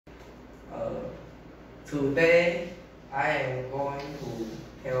Today, I am going to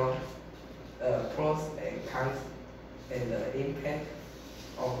tell the pros and cons and the impact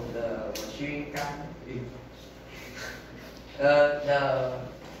of the machine gun. The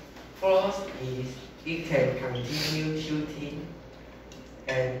pros is it can continue shooting,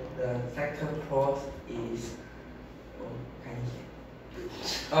 and the second pros is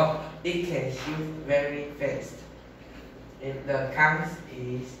it can shoot very fast. And the cons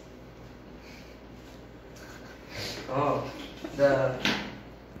is the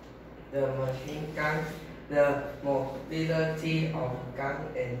machine gun, the mobility of gun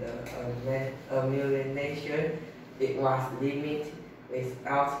and the ammunition, it was limited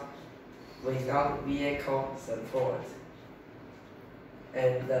without vehicle support.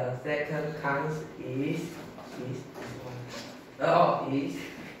 And the second cons is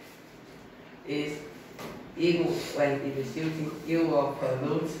when it is shooting, you will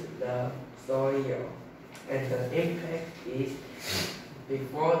pollute the soil. And the impact is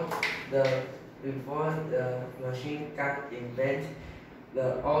before the machine gun invent,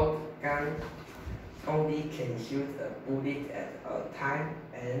 the old gun only can shoot a bullet at a time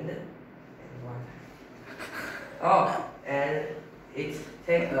and it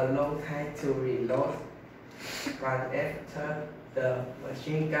takes a long time to reload. But after the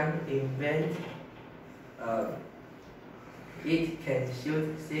machine gun invent, it can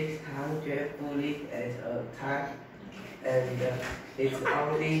shoot 600 bullets at a time, and it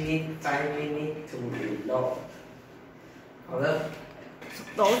only needs 5 minutes to reload. 好了。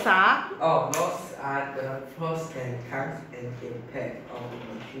攞啥those are the pros and cons and impact of the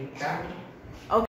machine gun.